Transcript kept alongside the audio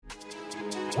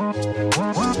Welcome,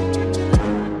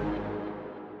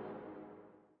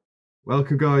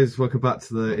 guys. Welcome back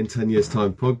to the In 10 Years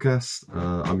Time podcast.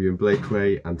 I'm Iwan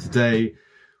Blakeway, and today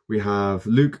we have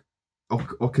Luke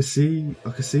Okosieme.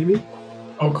 Okosieme.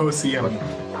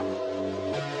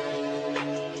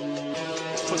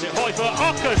 Was it high for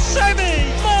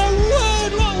Okosieme? My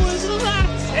word, what was that?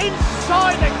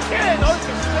 Inside again,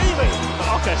 Okosieme.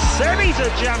 Okoseme's a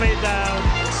jam it down.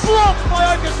 Blocked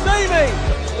by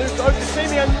Okosieme. Luke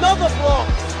Okosieme, another block.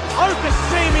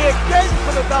 Okosieme again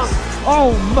for the dunk.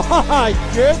 Oh my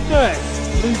goodness!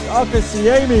 Luke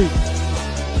Okosieme.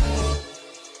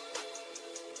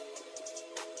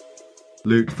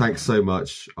 Luke, thanks so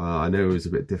much. I know it was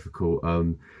a bit difficult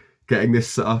getting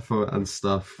this set up and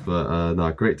stuff, but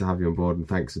no, great to have you on board, and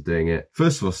thanks for doing it.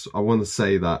 First of all, I want to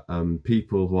say that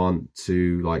people who aren't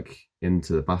too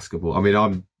into the basketball, I mean,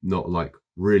 I'm not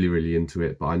really into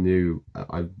it, but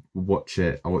I watch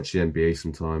it. I watch the NBA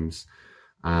sometimes.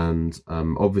 And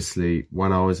obviously,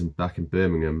 when I was back in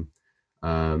Birmingham,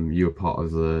 you were part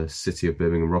of the City of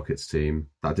Birmingham Rockets team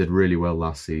that did really well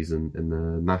last season in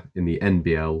the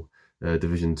NBL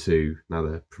Division 2. Now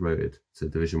they're promoted to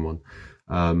Division 1.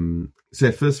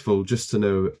 So first of all, just to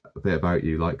know a bit about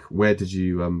you, where did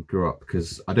you grow up?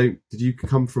 Because I don't think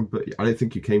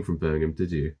you came from Birmingham,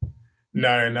 did you?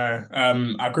 No.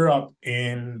 I grew up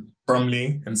in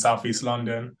Bromley in southeast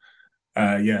London.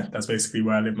 That's basically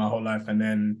where I lived my whole life. And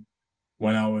then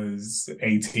when I was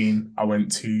 18, I went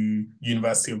to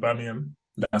University of Birmingham.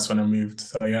 That's when I moved.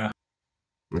 So yeah.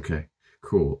 Okay,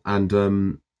 cool. And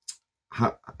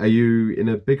are you in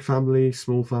a big family,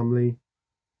 small family?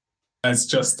 It's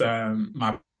just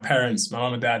my parents, my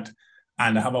mum and dad,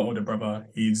 and I have an older brother.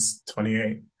 He's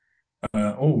 28.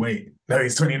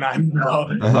 He's 29 now.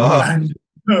 And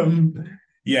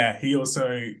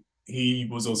he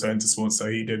was also into sports, so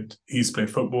he used to play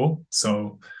football.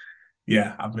 So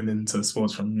yeah, I've been into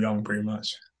sports from young, pretty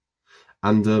much.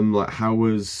 And how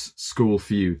was school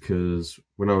for you? Because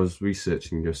when I was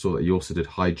researching, I saw that you also did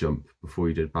high jump before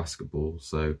you did basketball.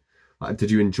 So did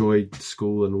you enjoy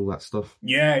school and all that stuff?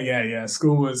 Yeah.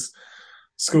 School was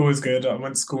good. I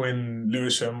went to school in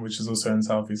Lewisham, which is also in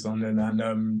South East London, and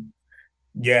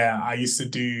I used to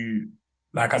do.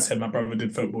 Like I said, my brother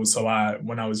did football, so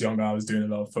when I was younger, I was doing a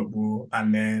lot of football.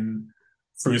 And then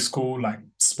through school,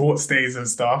 sports days and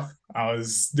stuff, I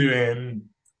was doing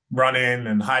running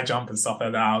and high jump and stuff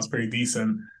like that. I was pretty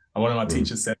decent. And one of my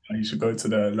teachers said, you should go to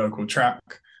the local track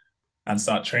and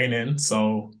start training.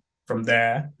 So from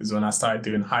there is when I started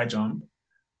doing high jump.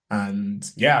 And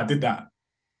yeah, I did that.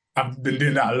 I've been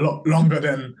doing that a lot longer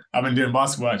than I've been doing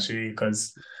basketball, actually,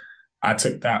 because I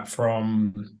took that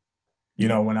from...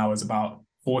 when I was about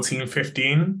 14,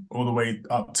 15, all the way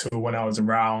up to when I was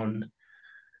around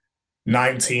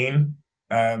 19,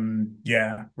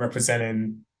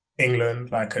 representing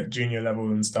England, at junior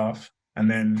level and stuff. And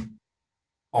then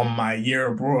on my year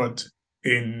abroad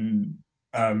in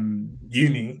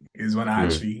uni is when I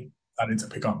actually started to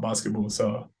pick up basketball.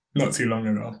 So not too long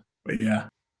ago, but yeah.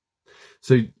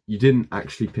 So you didn't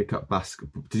actually pick up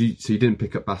basketball. So you didn't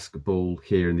pick up basketball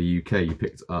here in the UK. You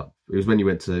picked it up. It was when you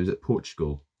went to, was it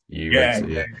Portugal? Yeah.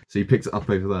 So you picked it up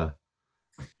over there.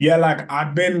 Yeah,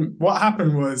 what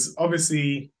happened was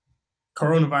obviously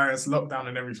coronavirus, lockdown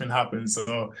and everything happened.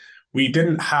 So we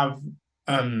didn't have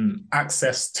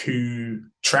access to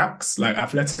tracks,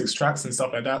 athletics tracks and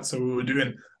stuff like that. So we were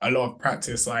doing a lot of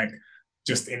practice,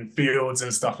 just in fields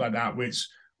and stuff like that, which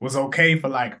was okay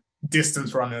for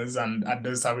distance runners and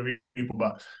those type of people.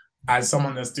 But as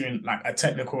someone that's doing a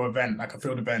technical event, a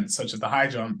field event, such as the high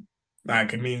jump,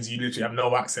 it means you literally have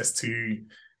no access to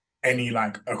any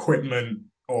equipment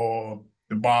or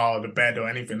the bar or the bed or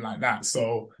anything like that.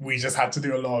 So we just had to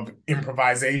do a lot of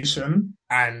improvisation,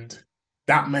 and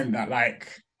that meant that I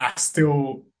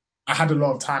had a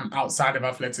lot of time outside of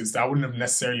athletics that I wouldn't have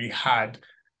necessarily had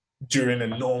during a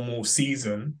normal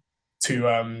season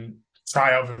to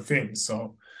try other things.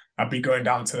 So I'd be going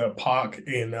down to the park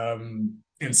in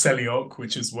Selly Oak,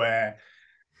 which is the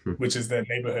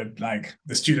neighborhood,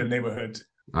 the student neighborhood.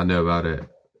 I know about it.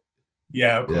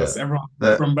 Yeah, of course. Everyone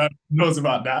from Birmingham knows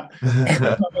about that.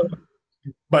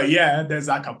 But yeah, there's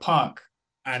a park,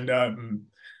 and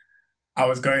I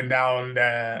was going down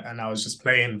there and I was just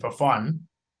playing for fun.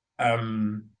 I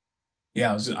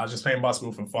was just playing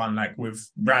basketball for fun, with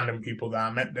random people that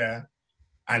I met there.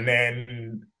 And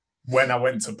then when I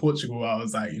went to Portugal, I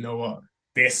was like, you know what?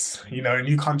 This,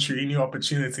 new country, new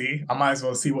opportunity. I might as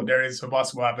well see what there is for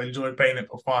basketball. I've enjoyed playing it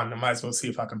for fun. I might as well see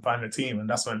if I can find a team. And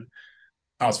that's when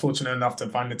I was fortunate enough to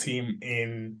find a team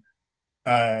in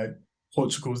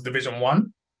Portugal's Division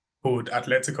 1. called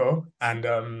Atletico, and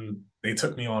they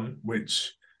took me on,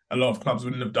 which a lot of clubs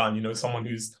wouldn't have done. Someone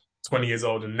who's 20 years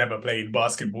old and never played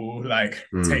basketball, like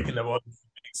taking them on the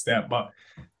next step. But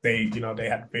they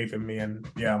had faith in me, and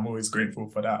yeah, I'm always grateful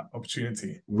for that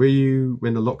opportunity. Were you,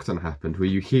 when the lockdown happened, were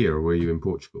you here or were you in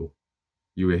Portugal?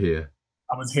 You were here.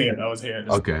 I was here.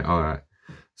 Okay, all right.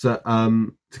 So,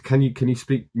 can you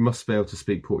speak? You must be able to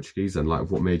speak Portuguese. And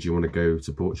like, what made you want to go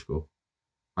to Portugal?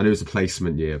 I know it was a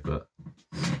placement year, but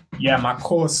yeah, my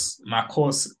course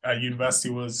at university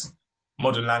was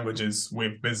modern languages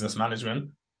with business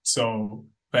management. So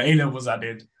for A-levels, I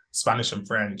did Spanish and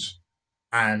French,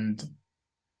 and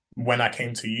when I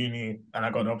came to uni and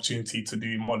I got the opportunity to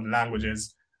do modern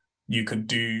languages, you could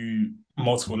do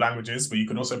multiple languages, but you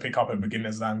could also pick up a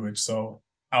beginner's language. So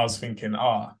I was thinking,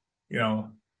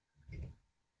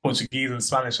 Portuguese and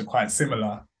Spanish are quite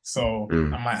similar. So I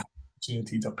might have the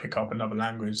opportunity to pick up another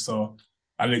language. So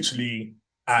I literally,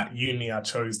 at uni, I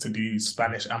chose to do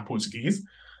Spanish and Portuguese.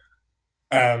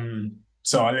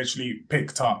 So I literally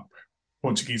picked up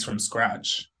Portuguese from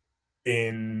scratch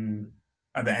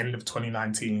at the end of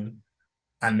 2019.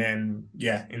 And then,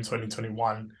 in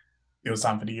 2021, it was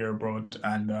time for the year abroad.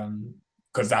 And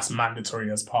because that's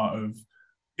mandatory as part of,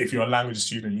 if you're a language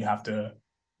student, you have to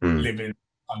live in a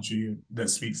country that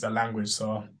speaks that language.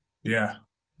 So, yeah.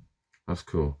 That's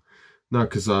cool. No,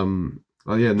 because,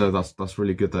 that's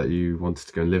really good that you wanted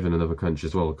to go and live in another country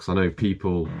as well. Because I know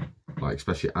people, like,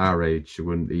 especially our age,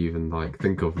 wouldn't even, like,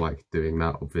 think of, like, doing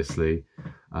that, obviously.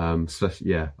 That's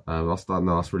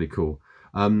really cool.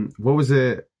 What was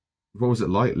it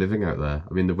like living out there?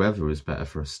 I mean, the weather was better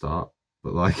for a start,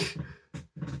 but like...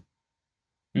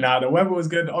 the weather was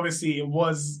good. Obviously, it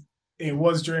was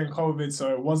during COVID,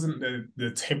 so it wasn't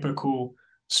the typical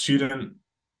student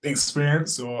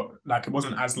experience, or like it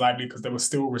wasn't as lively because there were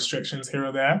still restrictions here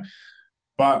or there.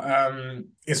 But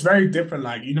it's very different.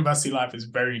 Like, university life is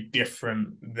very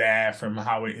different there from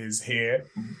how it is here,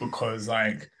 because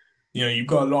you've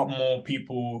got a lot more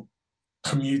people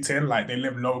commuting. Like, they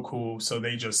live local, so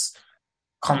they just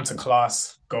come to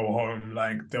class, go home.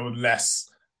 Like, there were less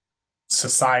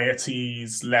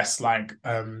societies, less like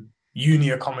uni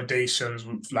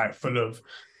accommodations like full of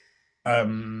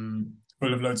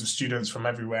loads of students from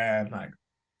everywhere, and like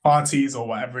parties or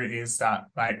whatever it is that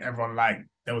like everyone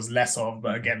there was less of.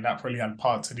 But again, that probably had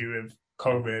part to do with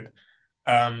COVID.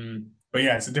 But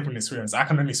yeah, it's a different experience. I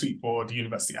can only speak for the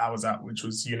university I was at, which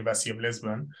was University of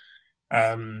Lisbon.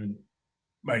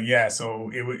 But yeah, so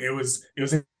it was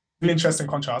an interesting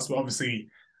contrast. But obviously,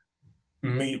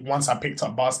 once I picked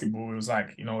up basketball, it was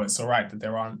like, it's all right that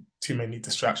there aren't too many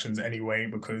distractions anyway,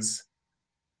 because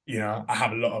I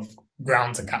have a lot of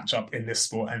ground to catch up in this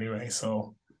sport anyway.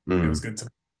 So it was good to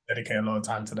dedicate a lot of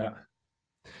time to that.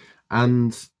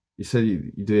 And you said you're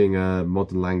doing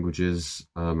modern languages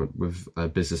with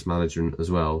business management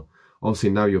as well. Obviously,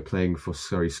 now you're playing for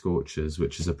Surrey Scorchers,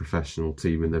 which is a professional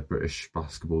team in the British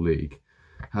Basketball League.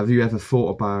 Have you ever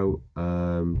thought about,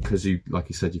 because you, like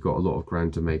you said, you've got a lot of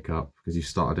ground to make up because you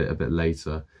started it a bit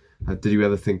later. Did you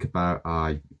ever think about,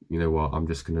 you know what, I'm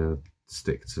just going to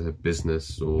stick to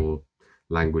business or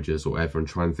languages or whatever and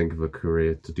try and think of a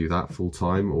career to do that full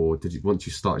time? Or did you, once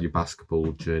you started your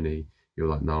basketball journey, you're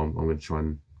like, no, I'm going to try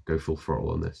and go full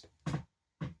throttle on this?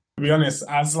 To be honest,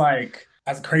 as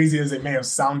crazy as it may have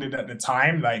sounded at the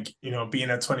time,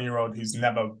 being a 20-year-old who's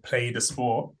never played a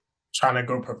sport, trying to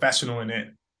go professional in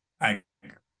it,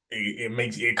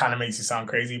 it kind of makes you sound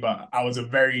crazy. But I was a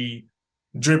very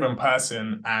driven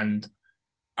person, and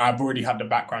I've already had the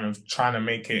background of trying to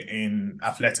make it in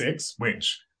athletics,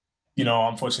 which,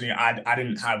 unfortunately, I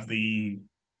didn't have the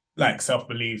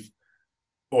self-belief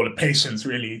or the patience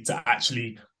really to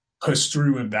actually push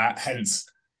through with that. Hence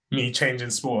me changing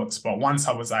sports. But once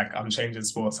I was like, I'm changing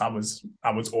sports, I was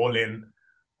all in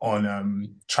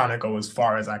on trying to go as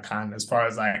far as I can, as far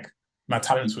as my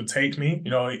talents would take me.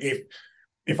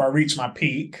 If I reach my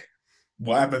peak,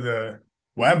 whatever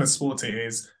sport it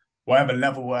is, whatever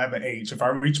level, whatever age, if I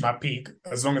reach my peak,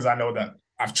 as long as I know that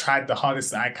I've tried the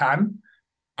hardest that I can,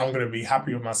 I'm going to be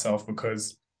happy with myself,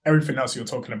 because everything else you're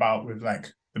talking about with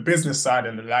the business side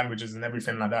and the languages and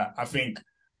everything like that, I think,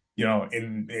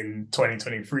 in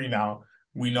 2023 now,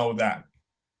 we know that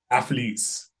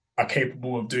athletes are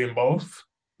capable of doing both.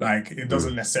 It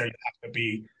doesn't necessarily have to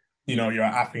be, you're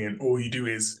an athlete and all you do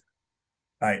is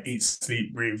eat,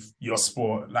 sleep, breathe your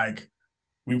sport.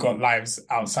 We've got lives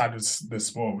outside of the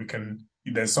sport.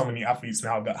 There's so many athletes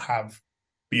now that have,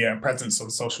 be it a presence on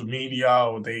social media,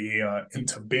 or they are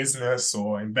into business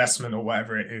or investment or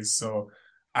whatever it is. So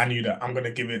I knew that I'm going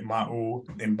to give it my all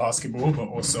in basketball, but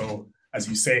also, as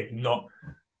you say, not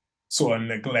sort of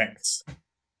neglect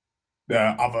the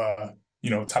other,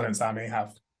 talents that I may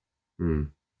have.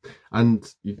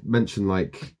 And you mentioned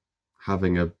like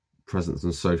having a presence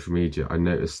on social media. I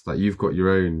noticed that you've got your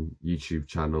own YouTube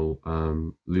channel,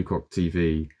 Luke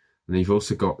Okosieme, and you've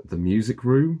also got the Music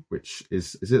Room, which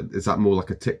is that more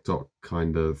like a TikTok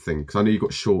kind of thing? Because I know you've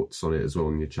got shorts on it as well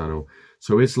on your channel.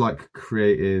 So it's like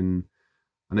creating,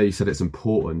 I know you said it's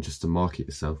important just to market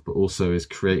yourself, but also is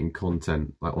creating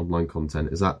content, like online content.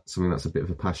 Is that something that's a bit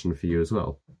of a passion for you as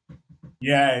well?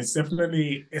 Yeah,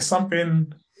 it's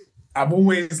something I've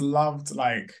always loved,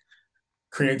 like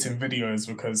creating videos,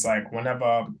 because like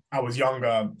whenever I was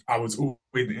younger, I was always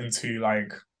into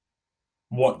like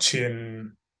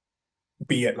watching,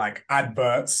 be it like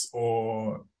adverts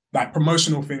or like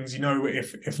promotional things,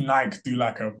 if Nike do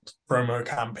like a promo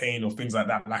campaign or things like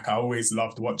that, like I always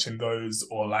loved watching those.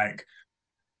 Or like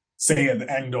say at the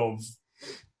end of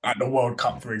like the World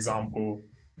Cup, for example,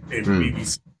 if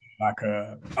BBC like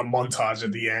a montage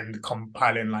at the end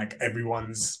compiling like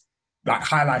everyone's like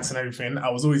highlights and everything.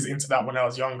 I was always into that when I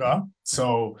was younger.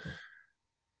 So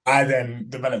I then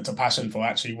developed a passion for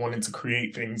actually wanting to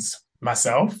create things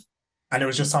myself. And it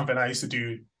was just something I used to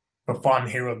do for fun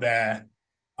here or there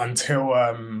until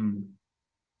again,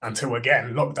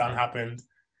 lockdown happened,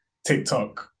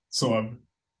 TikTok sort of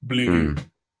blew.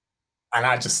 And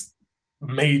I just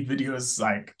made videos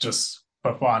like just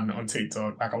for fun on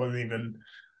TikTok. Like I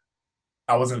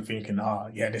wasn't thinking,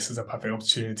 this is a perfect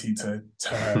opportunity to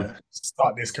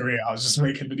start this career. I was just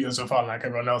making videos for fun like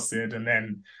everyone else did. And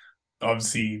then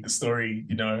obviously the story,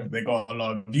 they got a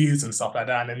lot of views and stuff like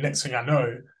that. And then next thing I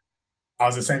know, I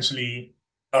was essentially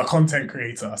a content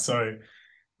creator. So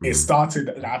it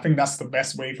started, I think that's the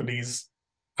best way for these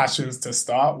passions to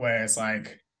start, where it's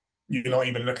like, you're not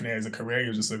even looking at it as a career,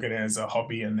 you're just looking at it as a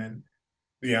hobby. And then,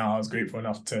 I was grateful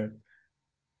enough to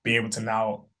be able to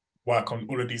now work on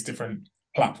all of these different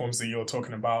platforms that you're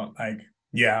talking about. Like,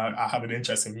 I have an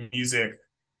interest in music,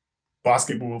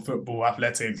 basketball, football,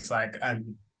 athletics,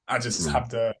 and I just have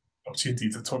the opportunity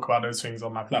to talk about those things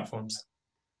on my platforms.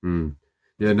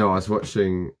 Yeah, no, I was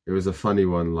watching, it was a funny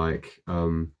one, like,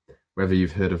 whether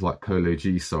you've heard of like Polo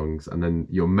G songs, and then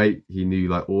your mate, he knew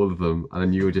like all of them, and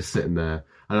then you were just sitting there.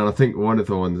 And then I think one of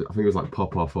the ones, I think it was like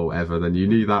Pop Off or whatever, then you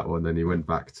knew that one, then you went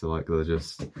back to like,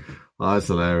 that's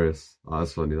hilarious.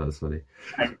 That's funny.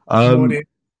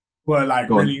 Were like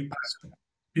really passionate.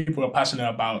 People are passionate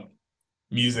about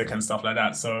music and stuff like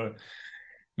that. So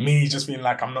me just being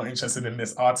like, I'm not interested in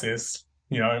this artist,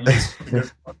 it makes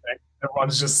good content.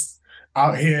 Everyone's just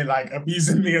out here like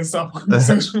abusing me and stuff on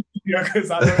social media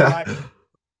because I don't like it.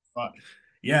 But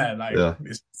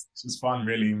it's just fun,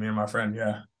 really, me and my friend.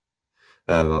 Yeah,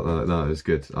 no, it's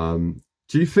good. Do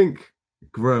you think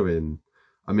growing,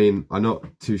 I mean, I'm not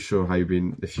too sure how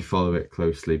if you follow it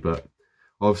closely, but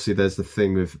obviously there's the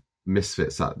thing with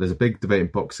Misfits, that there's a big debate in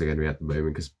boxing anyway at the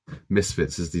moment, because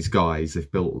Misfits is these guys,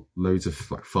 they've built loads of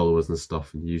like followers and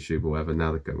stuff on YouTube or whatever,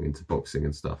 now they're going into boxing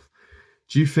and stuff.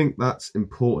 Do you think that's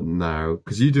important now?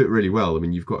 Because you do it really well. I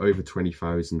mean, you've got over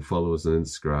 20,000 followers on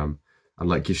Instagram, and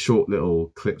like your short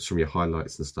little clips from your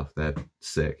highlights and stuff, they're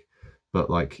sick. But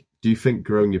like, do you think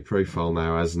growing your profile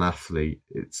now as an athlete,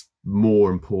 it's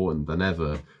more important than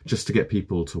ever just to get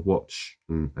people to watch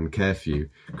and care for you?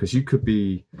 Because you could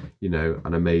be,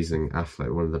 an amazing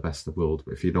athlete, one of the best in the world,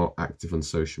 but if you're not active on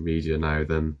social media now,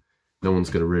 then no one's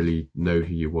going to really know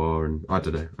who you are. And I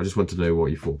don't know. I just want to know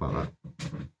what you thought about that.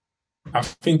 I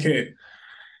think it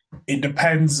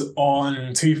depends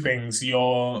on two things: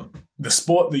 the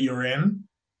sport that you're in,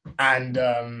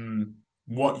 and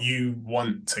what you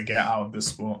want to get out of the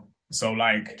sport. So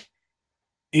like,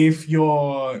 if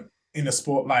you're in a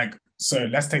sport like, so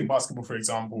let's take basketball for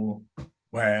example,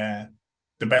 where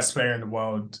the best player in the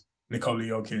world, Nikola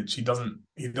Jokic, he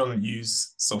doesn't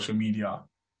use social media,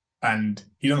 and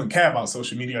he doesn't care about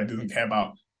social media. He doesn't care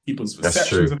about people's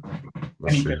perceptions of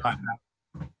anything like that.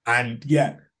 And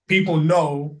people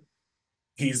know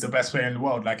he's the best player in the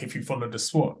world, like if you follow the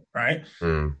sport, right?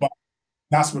 But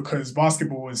that's because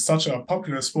basketball is such a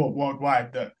popular sport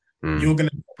worldwide that you're going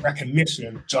to get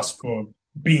recognition just for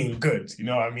being good, you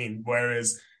know what I mean?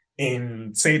 Whereas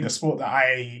in, say, the sport that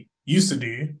I used to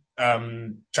do,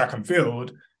 track and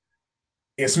field,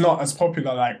 it's not as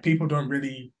popular. Like, people don't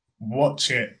really watch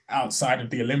it outside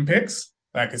of the Olympics.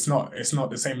 Like, it's not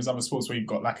the same as other sports where you've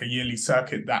got like a yearly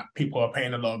circuit that people are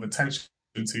paying a lot of attention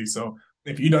to. So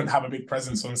if you don't have a big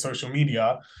presence on social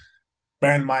media,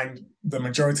 bear in mind the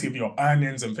majority of your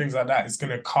earnings and things like that is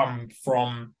going to come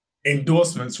from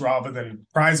endorsements rather than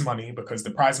prize money, because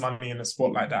the prize money in a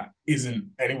sport like that isn't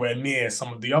anywhere near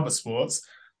some of the other sports.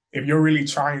 If you're really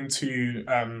trying to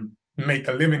make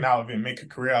a living out of it, make a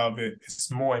career out of it,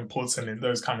 it's more important in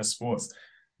those kind of sports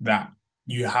that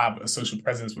you have a social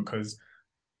presence, because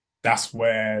that's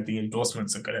where the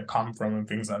endorsements are going to come from and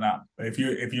things like that. But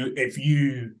if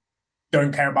you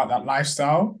don't care about that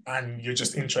lifestyle and you're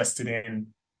just interested in,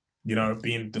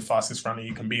 being the fastest runner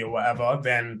you can be or whatever,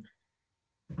 then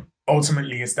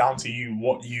ultimately it's down to you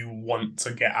what you want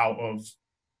to get out of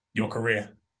your career.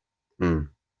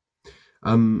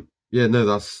 Yeah, no,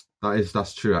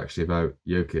 that's true actually about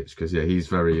Jokic, because he's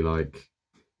very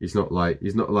he's not like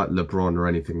LeBron or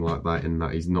anything like that, in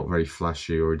that he's not very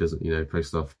flashy or he doesn't post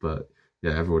stuff, but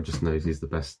yeah, everyone just knows he's the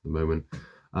best at the moment.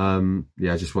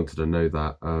 I just wanted to know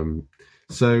that.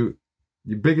 So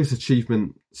your biggest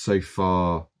achievement so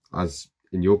far, as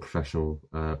in your professional,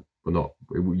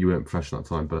 you weren't professional at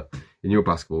the time, but in your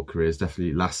basketball career, is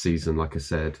definitely last season, like I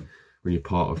said, when you're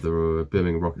part of the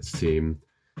Birmingham Rockets team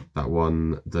that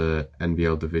won the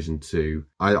NBL Division 2.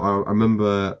 I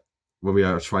remember when we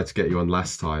tried to get you on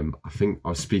last time, I think I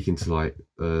was speaking to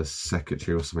the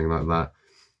secretary or something like that,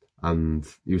 and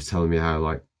he was telling me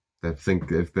how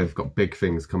they've got big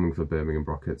things coming for Birmingham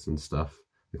Rockets and stuff.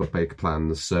 They've got big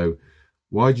plans. So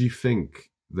why do you think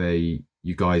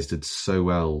you guys did so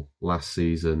well last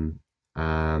season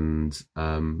and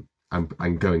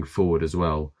going forward as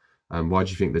well? Why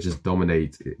do you think they just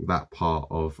dominate that part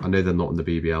of? I know they're not in the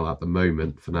BBL at the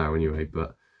moment for now, anyway.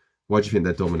 But why do you think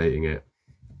they're dominating it?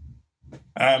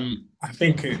 I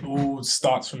think it all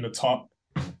starts from the top,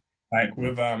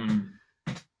 with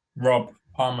Rob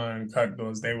Palmer and Kirk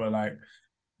Dawes. They were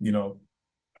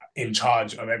in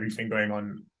charge of everything going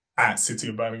on at City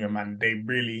of Birmingham, and they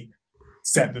really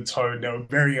set the tone. They were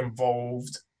very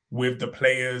involved with the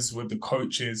players, with the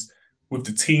coaches, with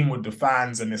the team, with the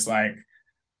fans, and it's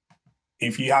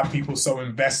if you have people so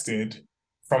invested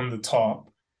from the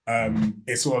top,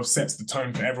 it sort of sets the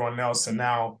tone for everyone else. And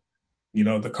now,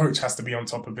 the coach has to be on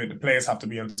top of it. The players have to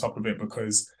be on top of it,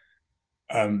 because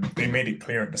they made it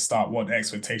clear at the start what the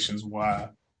expectations were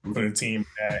for the team.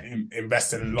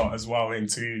 Invested a lot as well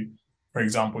into, for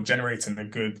example, generating a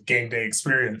good game day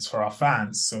experience for our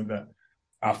fans, so that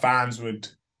our fans would,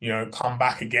 come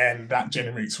back again. That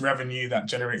generates revenue, that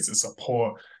generates the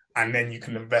support, and then you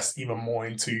can invest even more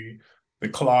into the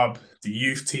club, the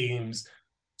youth teams,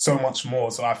 so much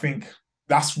more. So I think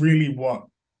that's really what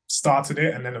started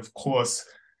it. And then, of course,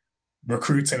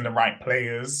 recruiting the right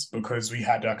players, because we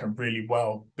had a really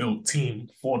well-built team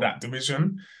for that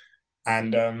division.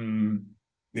 And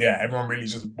everyone really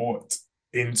just bought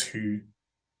into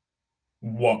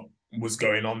what was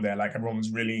going on there. Everyone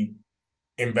was really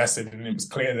invested, and it was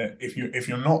clear that if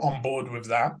you're not on board with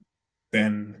that,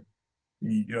 then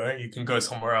you can go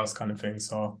somewhere else, kind of thing.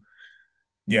 So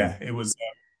it was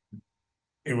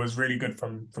really good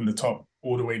from the top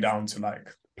all the way down to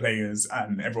players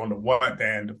and everyone that worked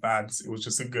there and the fans. It was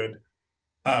just a good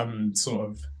sort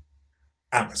of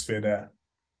atmosphere there.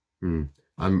 I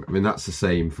mean, that's the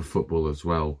same for football as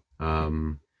well.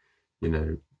 I'm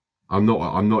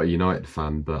not a United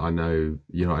fan, but I know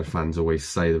United fans always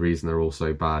say the reason they're all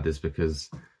so bad is because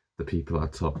the people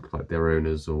at the top, like their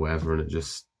owners or whatever, and it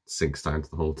just sinks down to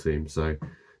the whole team. So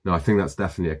no, I think that's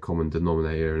definitely a common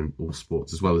denominator in all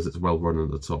sports. As well as it's well run at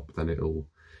the top, then it'll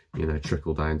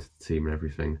trickle down to the team and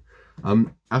everything.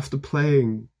 After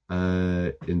playing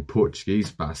in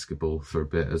Portuguese basketball for a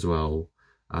bit as well,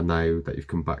 and now that you've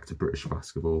come back to British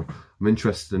basketball, I'm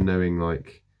interested in knowing,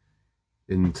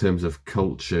 in terms of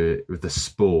culture with the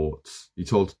sport, you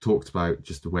talked about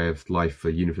just the way of life for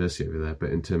university over there, but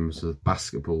in terms of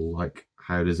basketball,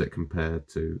 how does it compare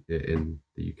to it in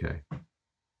the UK?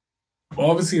 Well,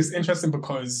 obviously it's interesting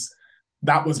because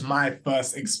that was my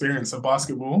first experience of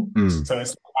basketball. So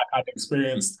it's not like I'd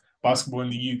experienced basketball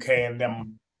in the UK and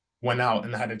then went out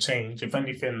and had a change. If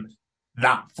anything,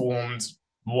 that formed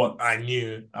what I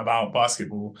knew about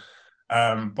basketball.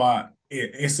 But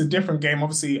it's a different game.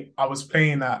 Obviously, I was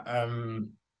playing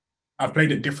I've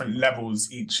played at different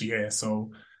levels each year,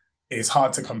 so it's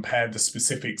hard to compare the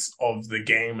specifics of the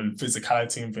game and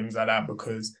physicality and things like that,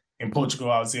 because in Portugal,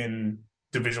 I was in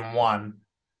Division 1,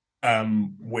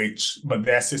 but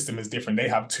their system is different. They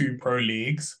have 2 pro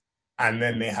leagues, and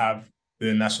then they have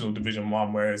the National Division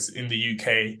 1, whereas in the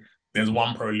UK, there's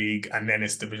 1 pro league, and then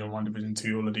it's Division 1, Division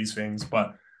 2, all of these things.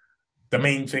 But the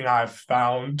main thing I've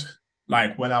found,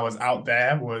 when I was out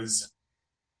there, was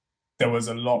there was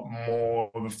a lot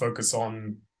more of a focus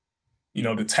on,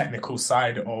 the technical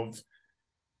side of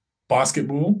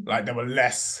basketball. There were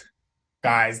less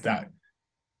guys that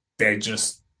they're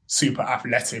just super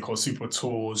athletic or super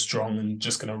tall, strong, and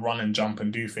just going to run and jump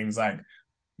and do things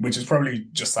which is probably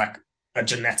just a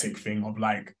genetic thing of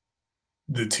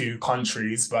the two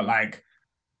countries, but like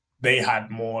they had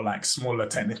more like smaller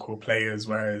technical players,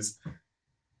 whereas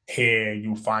here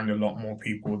you'll find a lot more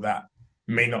people that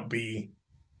may not be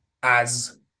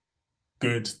as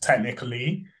good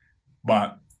technically,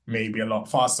 but maybe a lot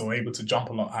faster or able to jump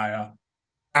a lot higher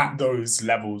at those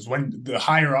levels. When the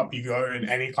higher up you go in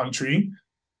any country,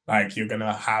 like you're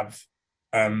just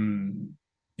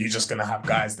gonna have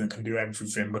guys that can do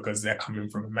everything because they're coming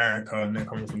from America and they're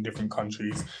coming from different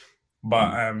countries.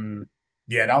 But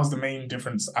that was the main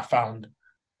difference I found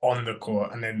on the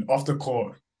court. And then off the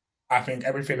court, I think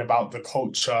everything about the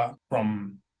culture,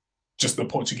 from just the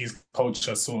Portuguese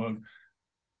culture, sort of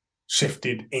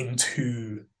shifted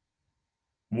into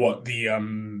what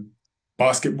the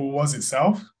basketball was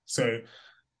itself. So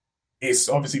it's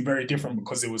obviously very different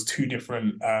because it was two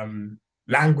different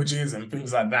languages and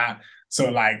things like that. So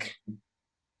like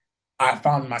I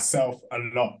found myself a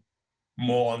lot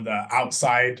more on the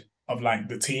outside of like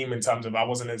the team in terms of I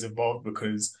wasn't as involved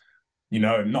because, you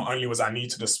know, not only was I new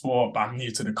to the sport, but I'm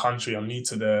new to the country, I'm new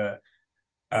to the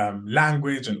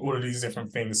language and all of these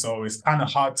different things. So it's kind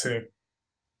of hard to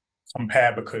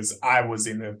compare because I was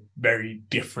in a very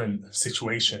different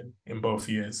situation in both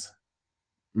years.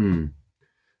 No,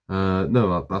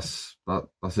 that's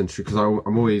interesting because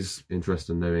I'm always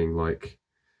interested in knowing, like,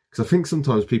 because I think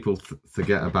sometimes people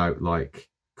forget about like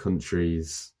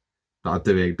countries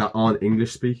that aren't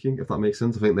English speaking, if that makes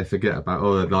sense. I think they forget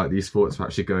about, like these sports are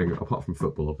actually going, apart from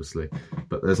football obviously,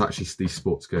 but there's actually these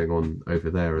sports going on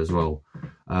over there as well.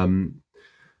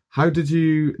 How did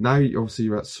you, now obviously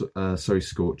you're at Surrey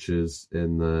Scorchers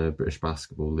in the British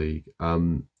Basketball League.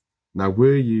 Now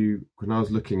were you, when I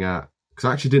was looking at, because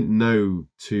I actually didn't know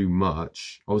too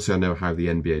much, obviously I know how the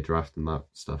NBA draft and that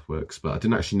stuff works, but I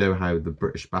didn't actually know how the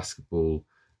British basketball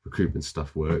recruitment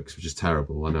stuff works, which is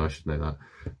terrible. I know I should know that.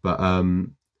 But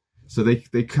so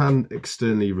they can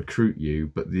externally recruit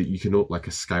you, but you can, like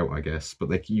a scout, I guess,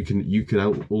 but you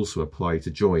can also apply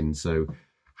to join. So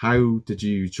how did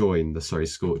you join the Surrey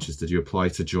Scorchers? Did you apply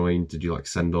to join? Did you like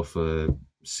send off a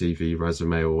CV,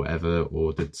 resume or whatever,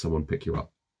 or did someone pick you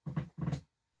up?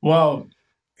 Well,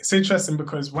 it's interesting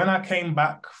because when I came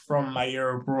back from my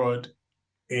year abroad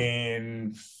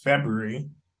in February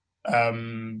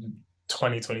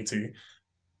 2022,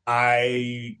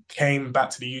 I came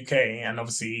back to the UK, and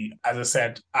obviously, as I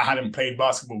said, I hadn't played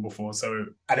basketball before, so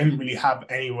I didn't really have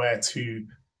anywhere to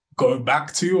go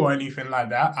back to or anything like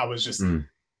that. I was just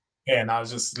and I was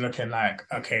just looking like,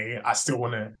 okay, I've done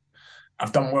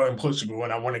well in Portugal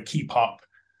and I want to keep up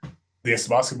this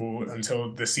basketball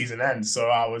until the season ends. So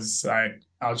I was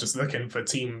just looking for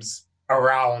teams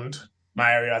around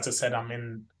my area. As I said, I'm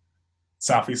in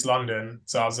Southeast London.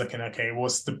 So I was looking, okay,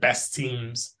 what's the best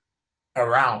teams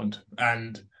around?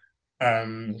 And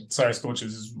Surrey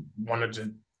Scorchers is one of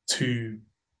the two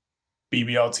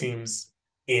BBL teams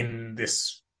in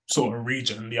this sort of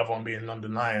region, the other one being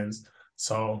London Lions.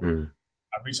 So I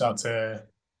reached out to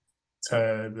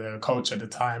the coach at the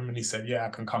time, and he said, yeah, I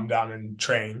can come down and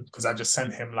train, because I just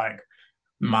sent him like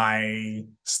my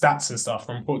stats and stuff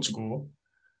from Portugal,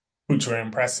 which were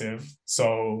impressive.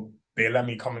 So they let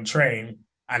me come and train.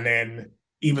 And then,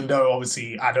 even though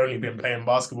obviously I'd only been playing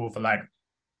basketball for like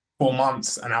 4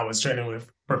 months and I was training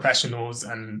with professionals,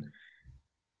 and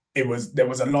there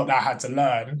was a lot that I had to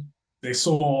learn, they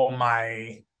saw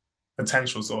my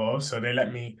potential sort of, so they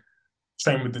let me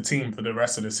train with the team for the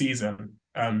rest of the season.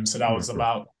 So that was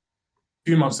about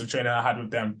 2 months of training I had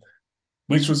with them,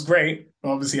 which was great.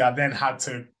 But obviously, I then had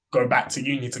to go back to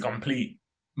uni to complete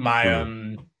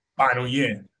my final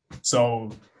year.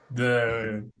 So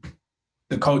the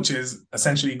coaches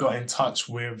essentially got in touch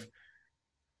with,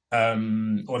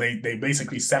 or they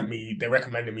basically they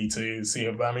recommended me to see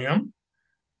Birmingham,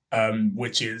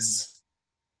 which is,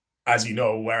 as you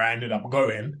know, where I ended up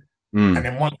going. And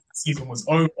then once the season was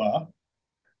over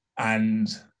and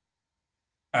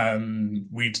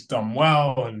we'd done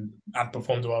well and I'd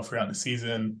performed well throughout the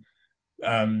season,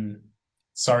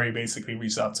 Surrey basically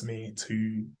reached out to me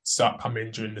to start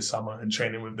coming during the summer and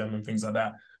training with them and things like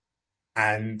that.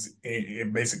 And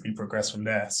it basically progressed from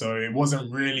there. So it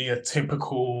wasn't really a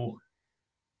typical,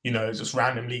 just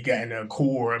randomly getting a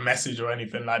call or a message or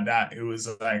anything like that. It was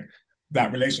like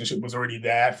that relationship was already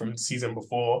there from the season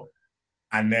before.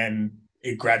 And then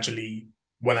it gradually,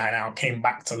 when I now came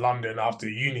back to London after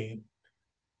uni,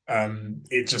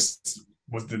 it just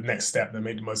was the next step that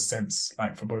made the most sense,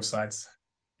 like for both sides.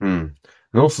 And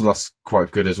also that's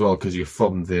quite good as well, because you're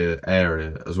from the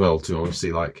area as well, to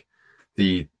obviously like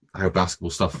how basketball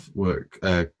stuff work,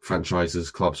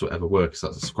 franchises, clubs, whatever works.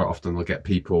 That's quite often they'll get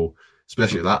people,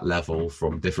 especially at that level,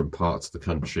 from different parts of the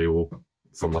country or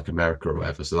from like America or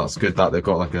whatever. So that's good that they've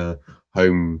got like a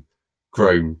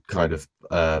homegrown kind of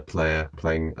player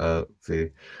playing for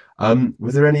you.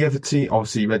 Were there any other team?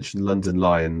 Obviously, you mentioned London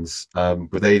Lions.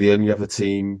 Were they the only other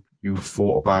team you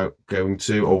thought about going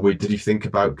to, or did you think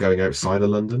about going outside of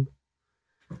London?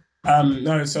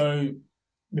 No, so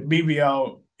the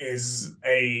BBL is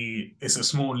it's a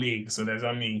small league, so there's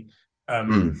only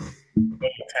 10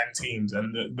 teams,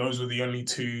 and those were the only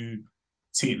two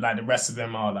teams. Like the rest of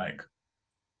them are like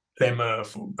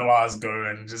Plymouth or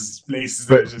Glasgow and just places.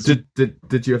 But that just...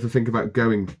 did you ever think about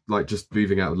going, like, just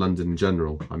moving out of London in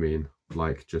general? I mean,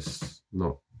 like, just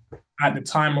not. At the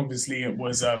time, obviously, it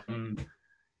was.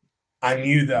 I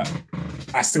knew that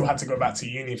I still had to go back to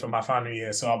uni for my final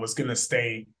year, so I was gonna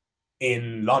stay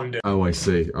in London. Oh, I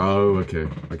see. Oh, okay,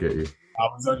 I get you. I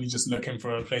was only just looking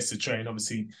for a place to train.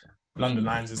 Obviously, London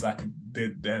Lions is like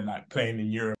they're like playing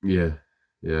in Europe. Yeah.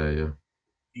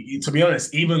 To be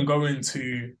honest, even going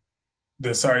to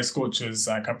the Surrey Scorchers,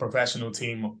 like a professional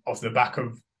team, off the back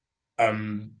of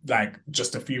like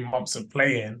just a few months of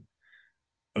playing,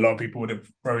 a lot of people would have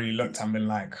probably looked at me and been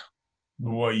like,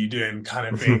 "What are you doing?"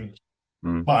 kind of thing.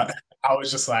 But I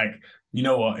was just like, you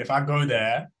know what? If I go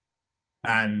there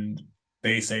and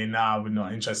they say, "Nah, we're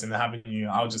not interested in having you,"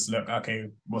 I'll just look, okay,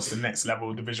 what's the next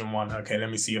level? Division 1. Okay, let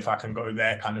me see if I can go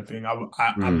there, kind of thing. I'm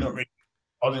not really,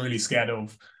 I wasn't really scared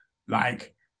of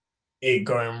like it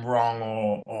going wrong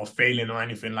or failing or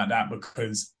anything like that,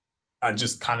 because I'd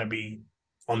just kind of be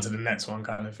onto the next one,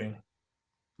 kind of thing.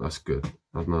 That's good.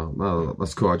 No,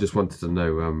 that's cool. I just wanted to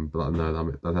know, but no,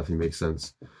 that definitely makes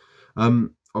sense.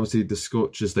 Obviously the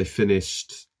Scorchers, they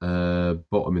finished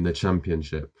bottom in the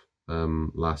championship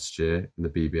last year in the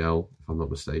BBL, if I'm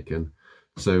not mistaken.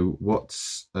 So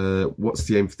what's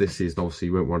the aim for this season? Obviously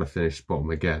you won't want to finish bottom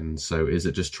again. So is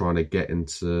it just trying to get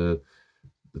into,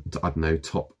 I don't know,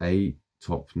 top 8,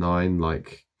 top 9,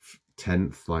 like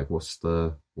 10th? Like what is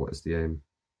the aim?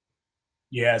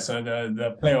 Yeah, so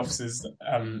the playoffs is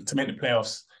to make the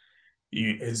playoffs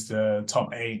is the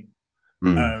top 8.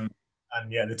 And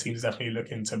yeah, the team's definitely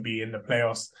looking to be in the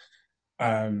playoffs.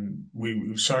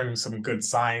 We've shown some good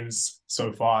signs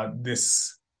so far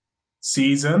this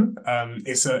season.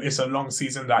 It's a long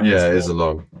season. It's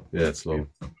long. Yeah, it's long.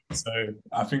 So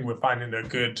I think we're finding a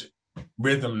good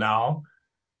rhythm now.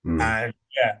 And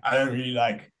yeah, I don't really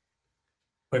like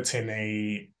putting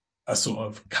a sort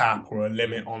of cap or a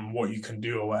limit on what you can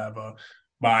do or whatever,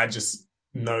 but I just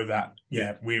know that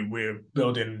we're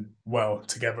building well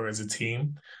together as a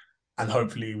team, and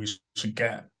hopefully we should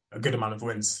get a good amount of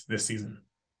wins this season.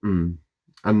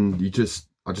 And you just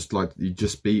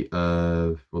beat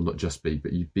well, not just beat,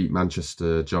 but you beat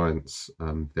Manchester Giants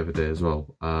the other day as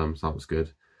well, so that was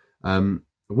good. How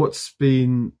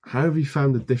have you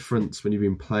found the difference when you've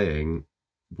been playing?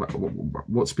 Have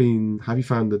you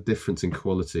found the difference in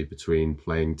quality between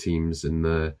playing teams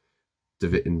in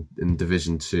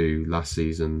Division 2 last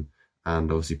season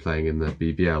and obviously playing in the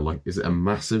BBL? Like, is it a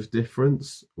massive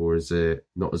difference, or is it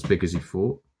not as big as you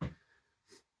thought?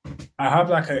 I have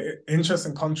like an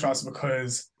interesting contrast,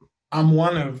 because I'm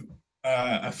one of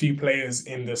a few players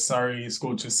in the Surrey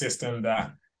Scorchers system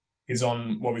that is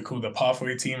on what we call the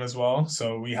pathway team as well.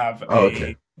 So we have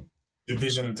a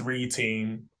Division 3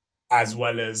 team as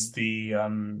well as the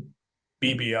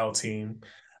BBL team.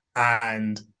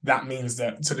 And that means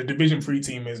that, so the Division 3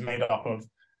 team is made up of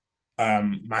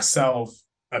myself,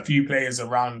 a few players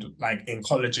around, like in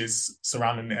colleges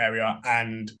surrounding the area,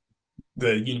 and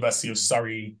the University of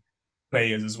Surrey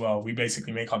players as well. We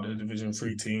basically make up the Division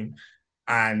 3 team.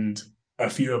 And a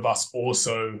few of us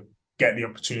also get the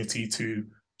opportunity to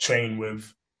train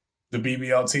with the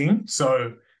BBL team.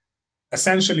 So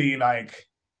essentially, like,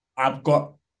 I've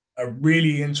got a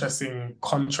really interesting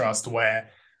contrast where,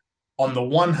 on the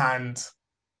one hand,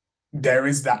 there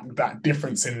is that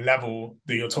difference in level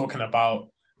that you're talking about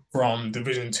from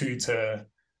Division 2 to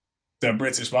the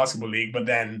British Basketball League. But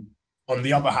then on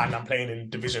the other hand, I'm playing in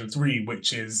Division 3,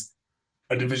 which is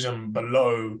a division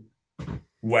below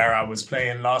where I was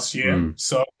playing last year.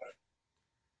 So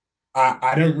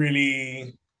I don't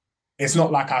really, it's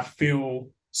not like I feel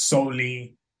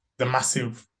solely the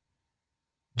massive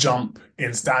jump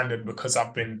in standard because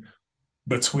I've been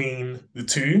between the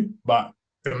two. But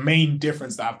the main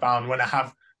difference that I found when I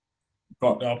have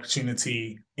got the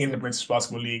opportunity in the British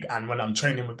Basketball League and when I'm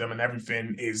training with them and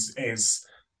everything is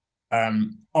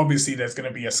obviously there's going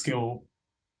to be a skill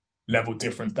level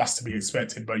difference. That's to be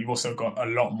expected, but you've also got a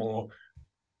lot more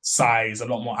size, a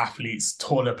lot more athletes,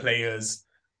 taller players,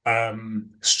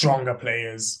 stronger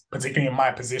players, particularly in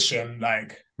my position.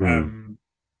 Like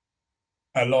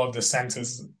a lot of the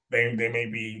centers they may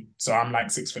be, so I'm like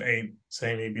 6'8", so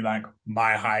they may be like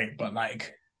my height, but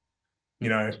like,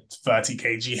 30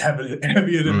 kg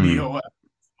heavier than me or whatever.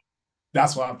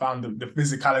 That's what I found. The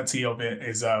physicality of it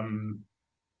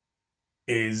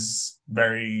is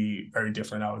very, very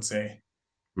different, I would say.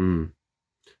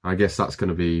 I guess that's going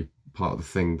to be part of the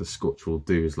thing the Scotch will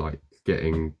do, is like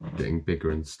getting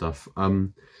bigger and stuff.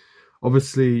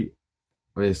 Obviously,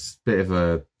 I mean, it's a bit of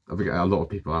I think a lot of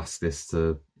people ask this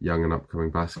to young and upcoming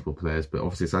basketball players, but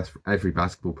obviously it's every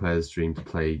basketball player's dream to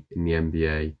play in the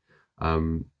NBA.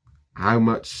 How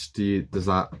much does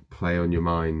that play on your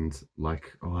mind?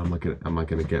 Like, oh, am I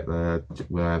gonna get there?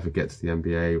 Will I ever get to the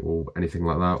NBA or anything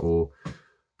like that? Or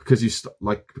because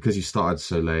you started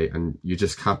so late and you're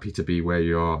just happy to be where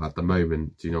you are at the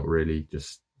moment, do you not really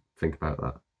just think about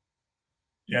that?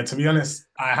 Yeah, to be honest,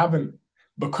 I haven't,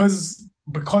 because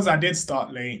I did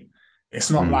start late. It's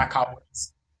not like I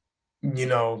was,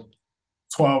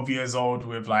 12 years old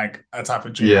with like a type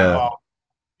of dream. Yeah.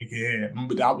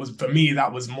 But that was, for me,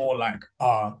 that was more like,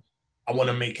 I want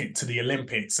to make it to the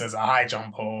Olympics as a high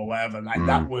jumper or whatever. Like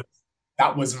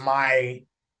that was my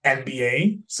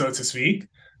NBA, so to speak.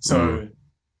 So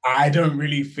I don't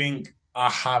really think I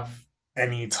have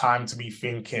any time to be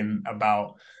thinking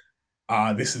about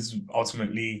this is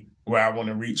ultimately where I want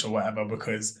to reach or whatever,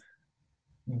 because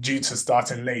due to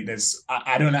starting late,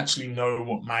 I don't actually know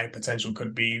what my potential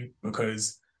could be,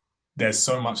 because there's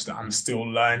so much that I'm still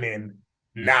learning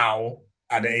now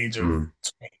at the age of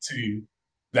 22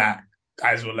 that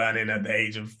guys were learning at the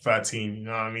age of 13, you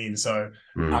know what I mean? So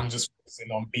I'm just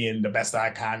focusing on being the best I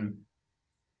can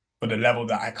for the level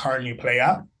that I currently play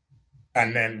at,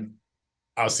 and then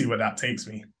I'll see where that takes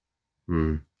me.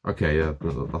 Okay, yeah,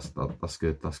 that's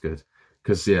good. That's good.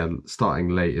 Because starting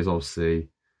late is obviously a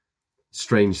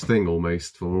strange thing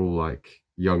almost for all like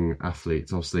young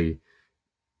athletes. Obviously,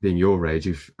 being your age,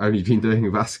 you've only been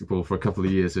doing basketball for a couple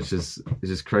of years, which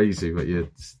is crazy, but you're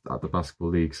at the basketball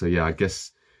league. So yeah, I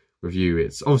guess with you,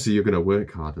 it's obviously you're going to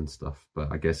work hard and stuff,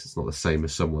 but I guess it's not the same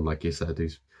as someone like you said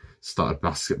who's started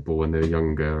basketball when they were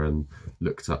younger and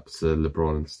looked up to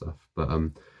LeBron and stuff. But I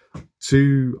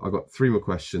got 3 more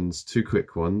questions, 2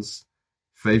 quick ones.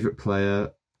 Favorite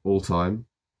player all time,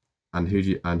 and who do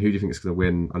you think is going to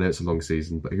win? I know it's a long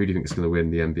season, but who do you think is going to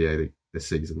win the NBA this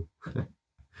season?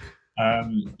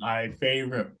 My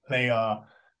favorite player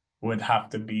would have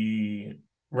to be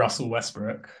Russell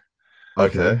Westbrook.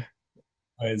 Okay.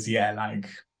 Because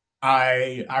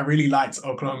I really liked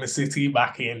Oklahoma City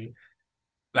back in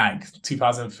like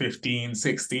 2015,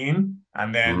 16,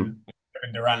 and then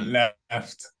when Durant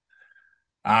left,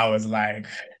 I was like,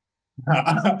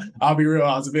 I'll be real,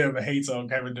 I was a bit of a hater on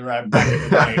Kevin Durant back in the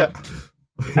day.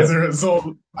 As a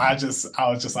result, I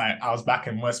was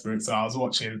backing Westbrook, so I was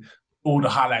watching all the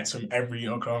highlights from every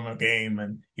Oklahoma game,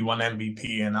 and he won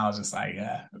MVP, and I was just like,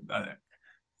 yeah,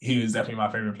 he was definitely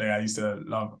my favorite player. I used to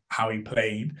love how he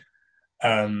played.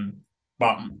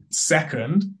 But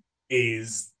second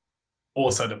is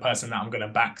also the person that I'm going to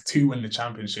back to win the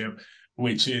championship,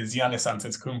 which is Giannis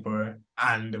Antetokounmpo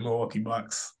and the Milwaukee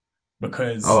Bucks,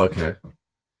 because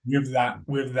with that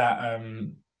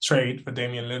trade for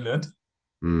Damian Lillard,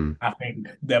 I think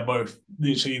they're both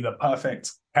literally the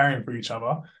perfect pairing for each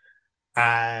other.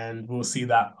 And we'll see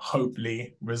that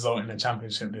hopefully result in a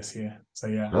championship this year. So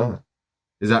yeah.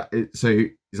 Is that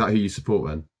who you support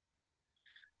then?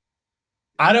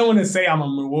 I don't want to say I'm a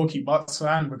Milwaukee Bucks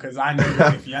fan, because I know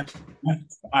that if Yannick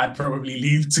left, I'd probably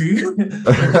leave too.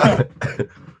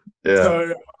 Yeah.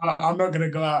 So I'm not going to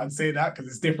go out and say that, because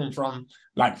it's different from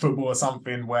like football or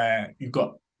something where you've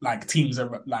got like teams,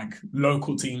 like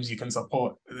local teams you can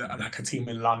support, like a team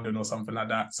in London or something like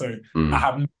that. So I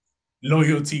have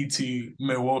loyalty to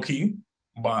Milwaukee,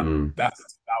 but that's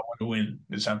I want to win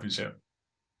the championship.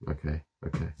 Okay.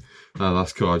 No,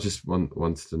 that's cool. I just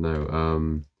wanted to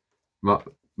know.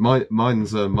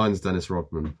 Mine's Dennis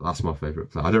Rodman. That's my favourite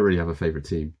player. I don't really have a favourite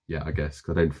team yet, I guess,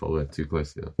 because I don't follow it too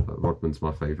closely enough. But Rodman's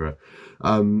my favourite.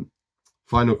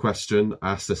 Final question.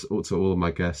 I asked this to all of my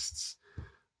guests.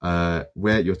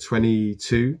 Where you're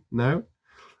 22 now,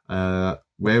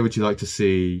 where would you like to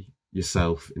see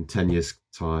yourself in 10 years'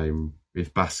 time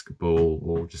with basketball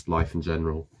or just life in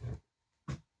general?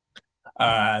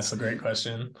 That's a great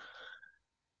question.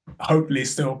 Hopefully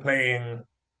still playing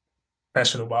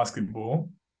professional basketball.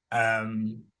 But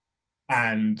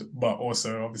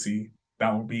also obviously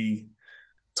that will be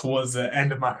towards the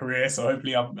end of my career. So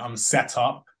hopefully I'm set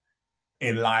up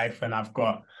in life, and I've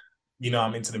got,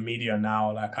 I'm into the media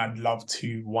now. Like I'd love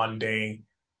to one day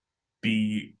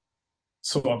be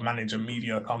sort of manage a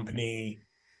media company,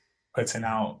 putting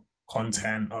out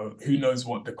content, or who knows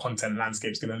what the content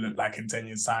landscape is going to look like in 10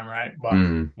 years' time, right? But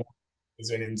what is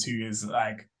going into is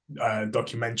like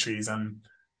documentaries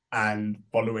and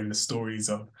following the stories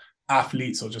of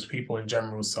athletes or just people in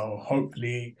general. So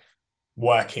hopefully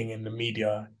working in the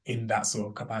media in that sort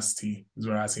of capacity is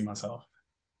where I see myself.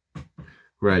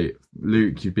 Great.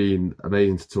 Luke, you've been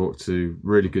amazing to talk to.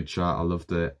 Really good chat. I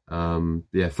loved it.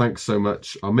 Yeah, thanks so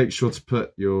much. I'll make sure to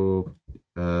put your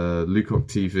Luke Ok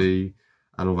TV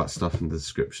and all that stuff in the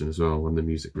description as well, and the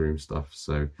music room stuff.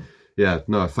 So yeah,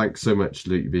 no, thanks so much,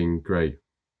 Luke. You've been great.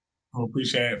 I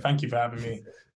appreciate it. Thank you for having me.